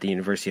it up at the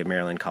University of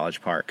Maryland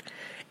College Park.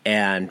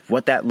 And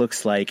what that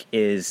looks like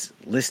is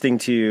listening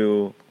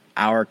to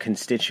our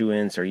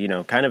constituents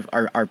or, kind of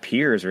our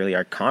peers, really,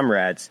 our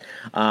comrades,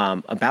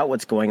 about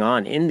what's going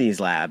on in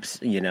these labs,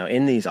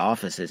 in these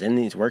offices, in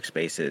these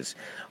workspaces.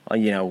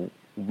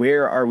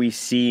 Where are we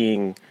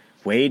seeing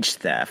wage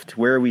theft?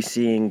 Where are we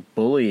seeing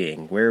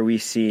bullying? Where are we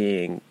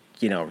seeing,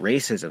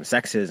 racism,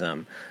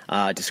 sexism,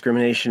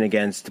 discrimination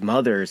against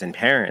mothers and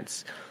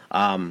parents?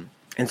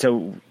 And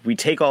so we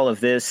take all of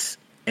this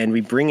and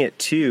we bring it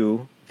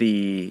to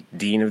the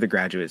dean of the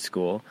graduate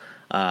school,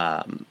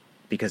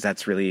 because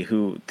that's really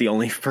the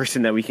only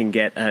person that we can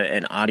get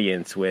an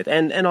audience with.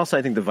 And also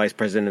I think the vice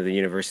president of the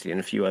university and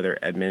a few other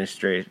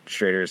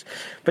administrators.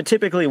 But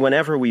typically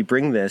whenever we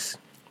bring this,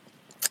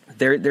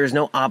 there's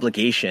no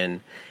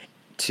obligation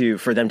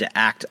for them to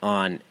act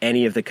on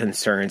any of the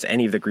concerns,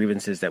 any of the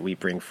grievances that we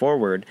bring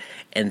forward.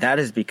 And that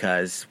is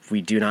because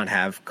we do not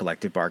have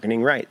collective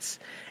bargaining rights.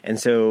 And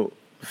so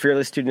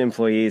Fearless Student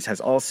Employees has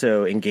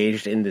also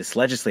engaged in this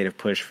legislative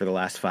push for the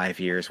last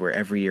 5 years, where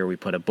every year we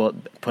put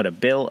a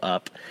bill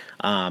up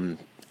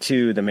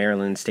to the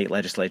Maryland State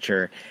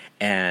Legislature,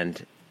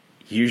 and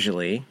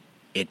usually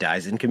it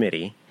dies in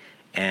committee.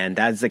 And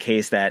that's the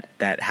case that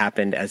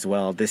happened as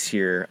well this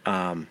year.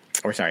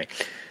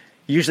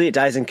 Usually it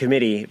dies in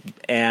committee,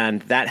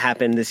 and that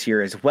happened this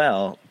year as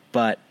well.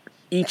 But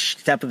each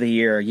step of the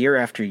year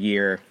after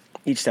year,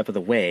 each step of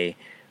the way,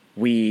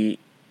 we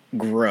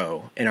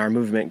grow and our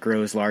movement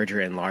grows larger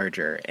and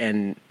larger.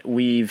 And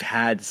we've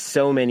had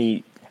so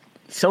many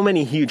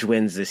huge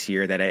wins this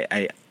year that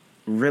I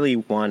really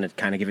want to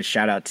kind of give a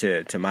shout out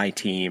to my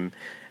team,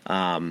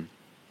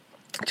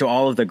 to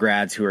all of the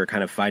grads who are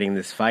kind of fighting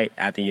this fight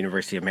at the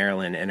University of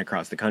Maryland and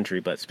across the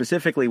country, but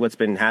specifically what's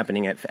been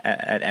happening at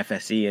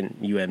FSE and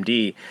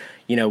UMD.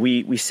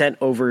 We sent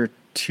over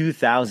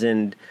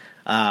 2,000.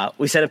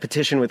 We sent a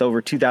petition with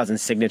over 2,000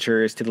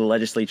 signatures to the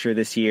legislature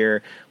this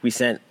year. We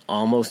sent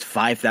almost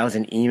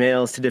 5,000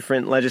 emails to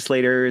different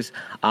legislators.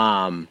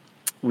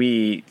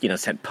 We,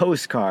 sent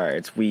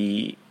postcards.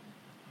 We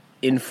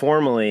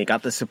informally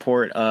got the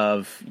support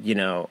of,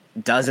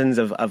 dozens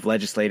of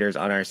legislators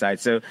on our side.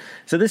 So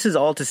this is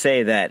all to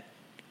say that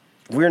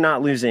we're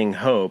not losing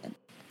hope.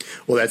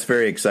 Well, that's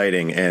very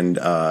exciting, and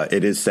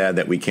it is sad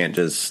that we can't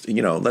just,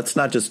 let's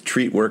not just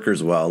treat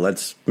workers well.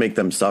 Let's make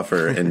them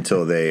suffer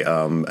until they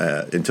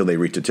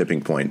reach a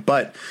tipping point.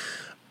 But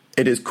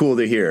it is cool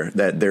to hear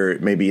that there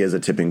maybe is a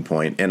tipping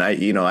point. And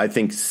I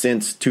think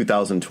since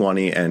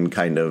 2020 and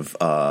kind of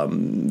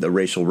the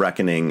racial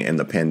reckoning and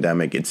the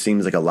pandemic, it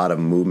seems like a lot of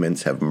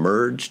movements have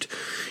merged.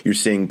 You're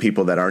seeing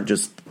people that aren't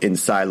just in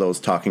silos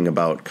talking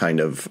about kind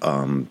of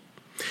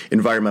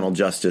environmental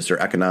justice or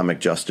economic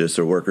justice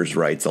or workers'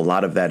 rights. A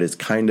lot of that is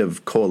kind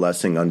of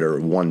coalescing under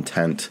one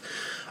tent.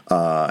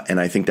 And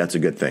I think that's a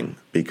good thing,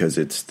 because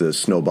it's the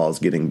snowball's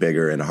getting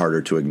bigger and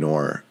harder to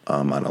ignore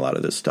on a lot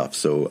of this stuff.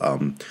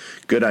 So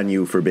good on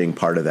you for being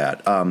part of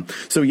that.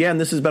 So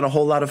and this has been a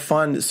whole lot of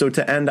fun. So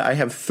to end, I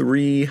have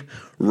 3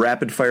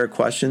 rapid fire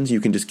questions.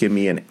 You can just give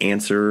me an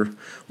answer,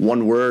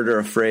 one word or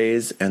a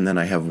phrase, and then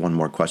I have one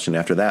more question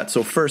after that.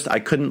 So first, I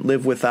couldn't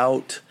live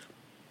without...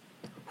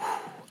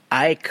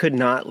 I could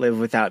not live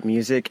without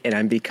music, and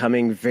I'm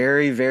becoming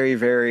very, very,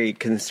 very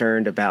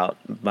concerned about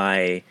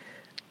my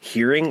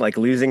hearing, like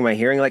losing my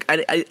hearing. Like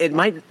it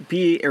might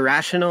be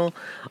irrational,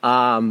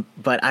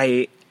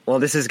 but well,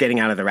 this is getting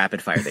out of the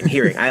rapid fire thing.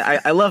 Hearing.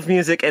 I love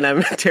music, and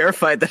I'm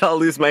terrified that I'll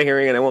lose my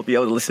hearing and I won't be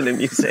able to listen to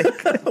music.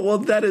 Well,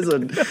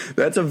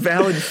 that's a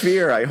valid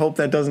fear. I hope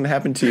that doesn't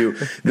happen to you.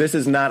 This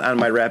is not on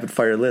my rapid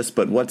fire list,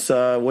 but what's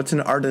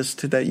an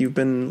artist that you've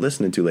been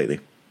listening to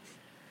lately?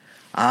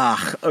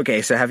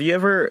 Okay. So have you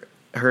ever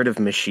heard of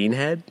Machine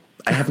Head?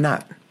 I have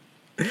not.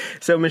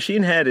 So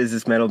Machine Head is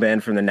this metal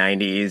band from the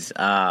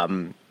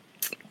 90s.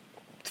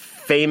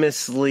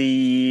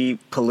 Famously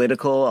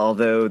political,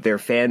 although their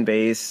fan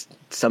base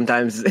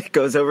sometimes it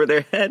goes over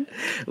their head,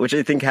 which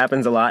I think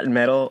happens a lot in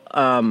metal.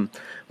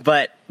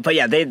 But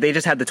yeah, they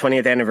just had the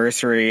 20th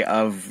anniversary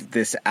of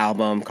this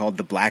album called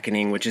The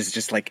Blackening, which is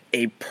just like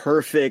a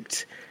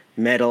perfect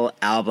metal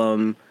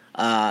album.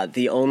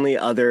 The only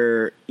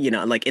other,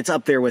 like it's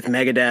up there with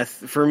Megadeth.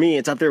 For me,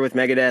 it's up there with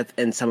Megadeth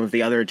and some of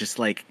the other just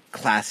like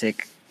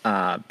classic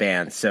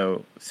bands.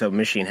 So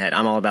Machine Head.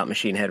 I'm all about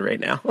Machine Head right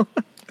now.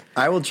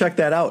 I will check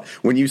that out.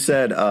 When you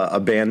said a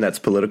band that's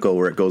political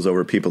where it goes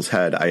over people's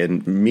head, I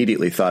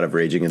immediately thought of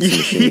Rage Against the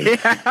Machine.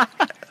 Yeah.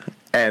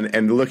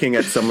 And looking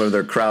at some of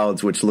their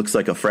crowds, which looks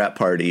like a frat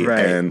party,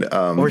 right. And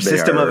or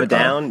System of a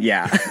Down,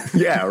 yeah,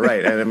 yeah,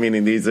 right. And I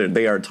mean,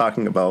 they are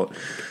talking about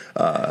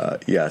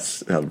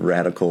yes, a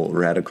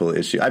radical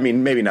issue. I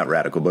mean, maybe not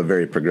radical, but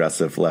very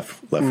progressive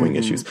left wing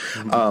issues.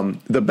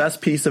 The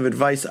best piece of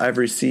advice I've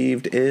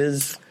received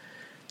is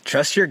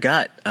trust your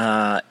gut.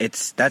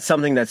 That's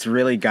something that's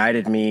really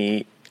guided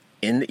me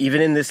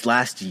even in this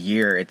last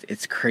year.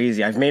 It's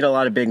crazy. I've made a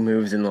lot of big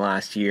moves in the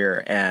last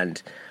year,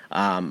 and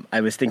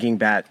I was thinking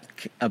back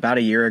about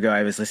a year ago.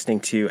 I was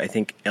listening to, I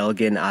think,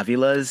 Elgin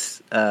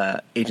Avila's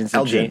Agents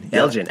of Change. Yeah.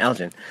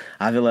 Elgin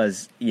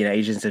Avila's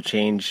Agents of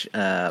Change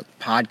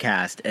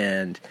podcast,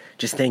 and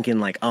just thinking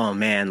like, oh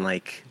man,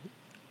 like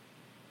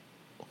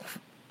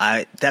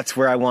that's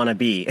where I want to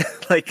be,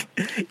 like,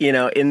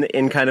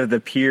 in kind of the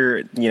peer,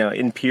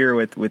 in peer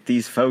with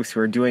these folks who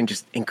are doing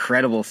just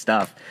incredible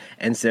stuff.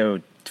 And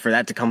so for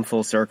that to come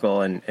full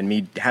circle and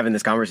me having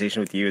this conversation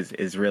with you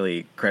is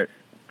really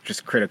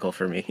just critical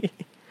for me.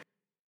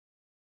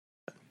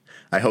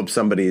 I hope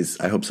somebody's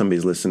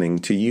listening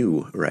to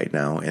you right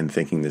now and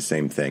thinking the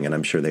same thing, and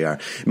I'm sure they are.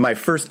 My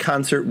first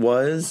concert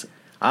was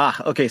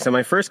okay. So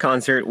my first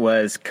concert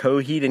was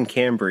Coheed and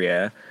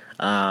Cambria,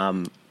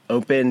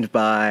 opened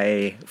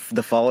by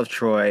The Fall of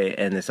Troy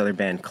and this other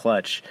band,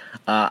 Clutch.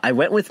 I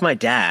went with my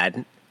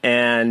dad,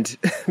 and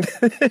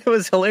it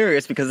was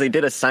hilarious because they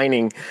did a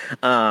signing,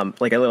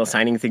 like a little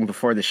signing thing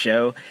before the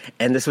show.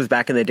 And this was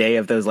back in the day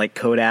of those like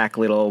Kodak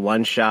little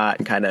one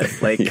shot kind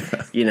of like,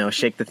 yeah.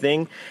 Shake the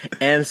thing.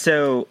 And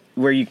so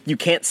where you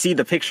can't see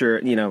the picture,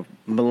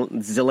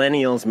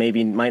 zillennials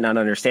might not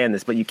understand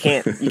this, but you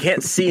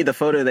can't see the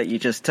photo that you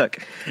just took.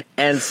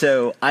 And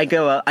so I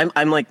go up,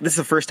 I'm like, this is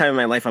the first time in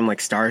my life I'm like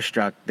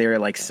starstruck. They're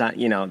like,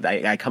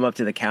 I come up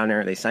to the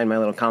counter, they sign my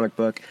little comic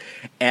book,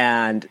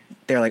 and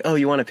they're like, oh,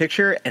 you want a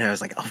picture? And I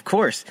was like, of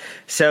course.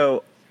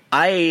 So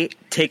I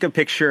take a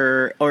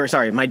picture,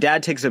 my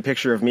dad takes a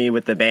picture of me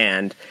with the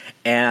band,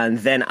 and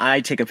then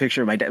I take a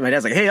picture of my dad. My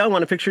dad's like, hey, I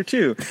want a picture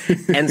too.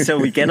 And so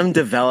we get him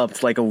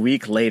developed like a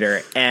week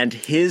later, and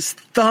his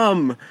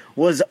thumb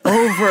was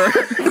over.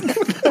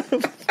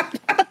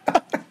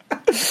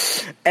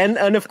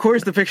 and of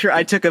course, the picture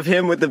I took of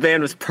him with the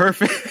band was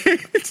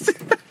perfect.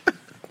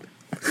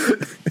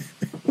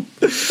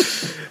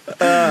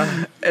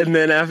 And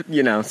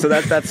then so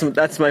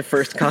that's my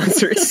first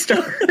concert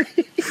story.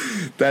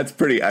 That's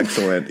pretty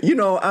excellent.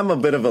 I'm a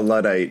bit of a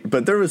Luddite,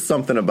 but there was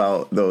something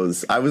about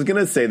those. I was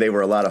gonna say they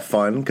were a lot of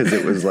fun because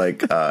it was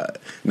like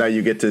now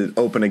you get to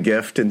open a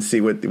gift and see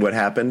what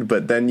happened,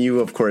 but then you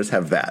of course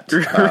have that,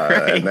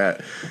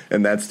 right.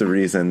 and that's the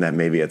reason that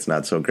maybe it's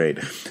not so great.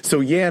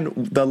 So Yan,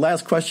 the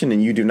last question,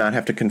 and you do not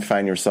have to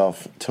confine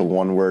yourself to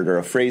one word or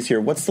a phrase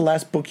here. What's the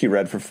last book you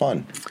read for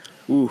fun?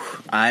 Ooh,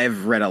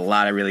 I've read a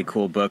lot of really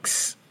cool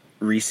books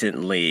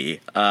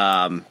recently.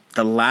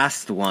 The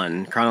last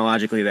one,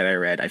 chronologically, that I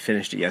read, I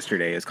finished it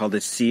yesterday, is called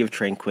The Sea of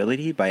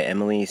Tranquility by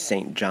Emily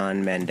St.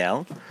 John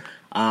Mandel.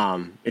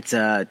 It's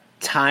a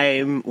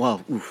time,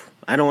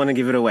 I don't want to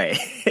give it away.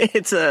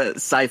 It's a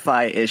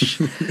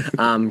sci-fi-ish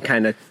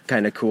kind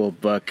of cool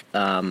book.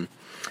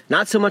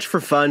 Not so much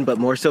for fun, but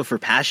more so for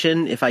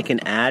passion, if I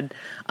can add.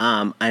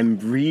 I'm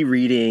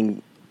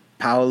rereading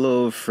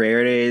Paulo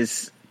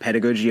Freire's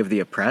Pedagogy of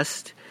the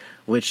Oppressed,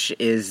 which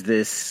is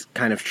this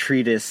kind of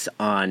treatise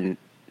on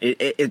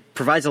it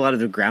provides a lot of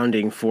the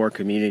grounding for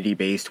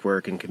community-based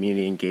work and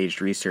community-engaged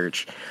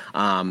research.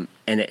 And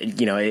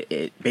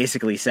it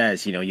basically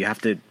says, you have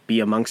to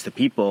be amongst the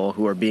people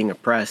who are being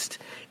oppressed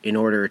in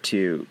order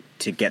to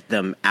get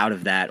them out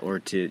of that, or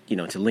to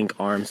link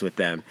arms with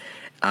them.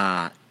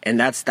 And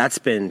that's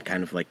been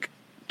kind of like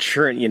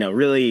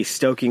really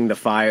stoking the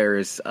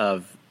fires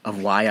of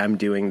why I'm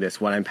doing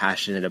this, what I'm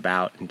passionate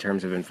about in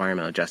terms of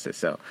environmental justice.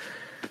 So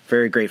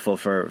very grateful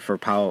for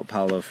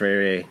Paulo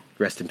Freire.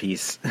 Rest in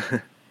peace.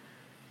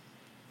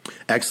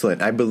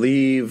 Excellent. I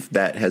believe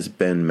that has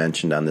been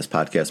mentioned on this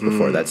podcast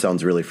before. That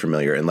sounds really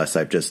familiar, unless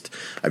I've just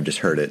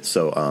heard it.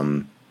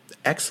 So,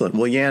 excellent.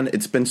 Well, Jan,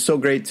 it's been so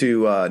great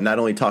to not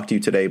only talk to you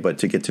today, but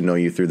to get to know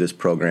you through this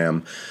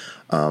program.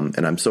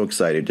 And I'm so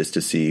excited just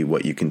to see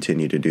what you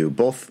continue to do,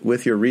 both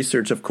with your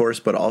research, of course,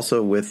 but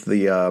also with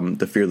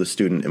the Fearless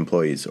Student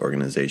Employees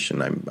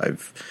organization.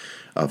 I've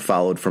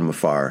followed from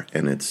afar,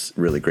 and it's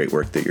really great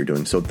work that you're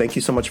doing. So thank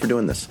you so much for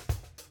doing this.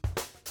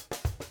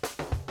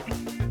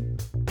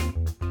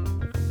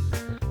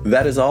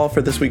 That is all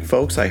for this week,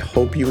 folks. I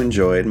hope you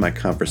enjoyed my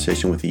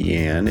conversation with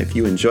Jan. If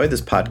you enjoyed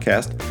this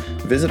podcast,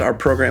 visit our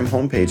program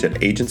homepage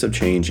at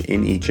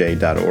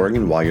agentsofchangeinej.org,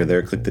 and while you're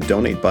there, click the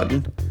donate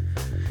button.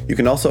 You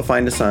can also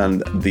find us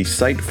on the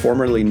site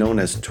formerly known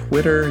as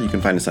Twitter. You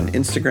can find us on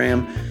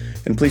Instagram,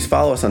 and please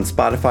follow us on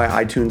Spotify,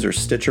 iTunes, or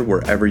Stitcher,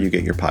 wherever you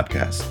get your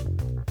podcasts.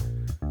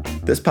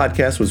 This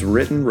podcast was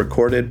written,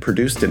 recorded,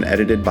 produced, and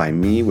edited by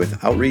me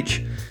with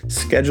outreach,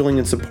 scheduling,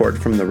 and support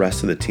from the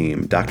rest of the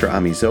team. Dr.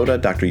 Ami Zoda,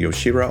 Dr.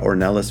 Yoshira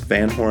Ornelas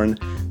Van Horn,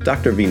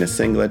 Dr. Vina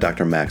Singla,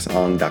 Dr. Max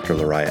Ong, Dr.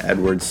 Lariah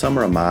Edwards,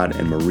 Summer Ahmad,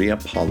 and Maria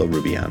Paula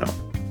Rubiano.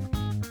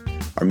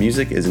 Our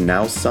music is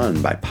Now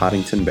Sun by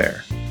Poddington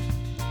Bear.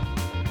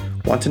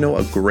 Want to know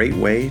a great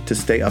way to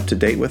stay up to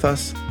date with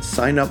us?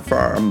 Sign up for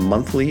our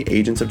monthly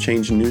Agents of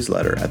Change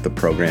newsletter at the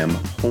program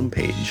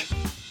homepage.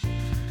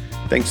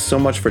 Thanks so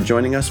much for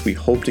joining us. We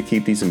hope to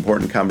keep these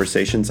important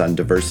conversations on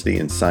diversity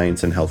in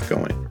science and health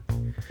going.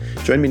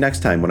 Join me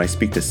next time when I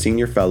speak to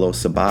Senior Fellow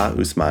Sabah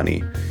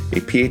Usmani,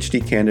 a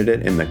PhD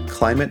candidate in the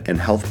Climate and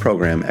Health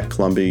program at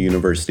Columbia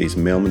University's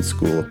Mailman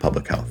School of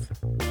Public Health.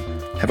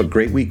 Have a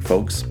great week,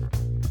 folks.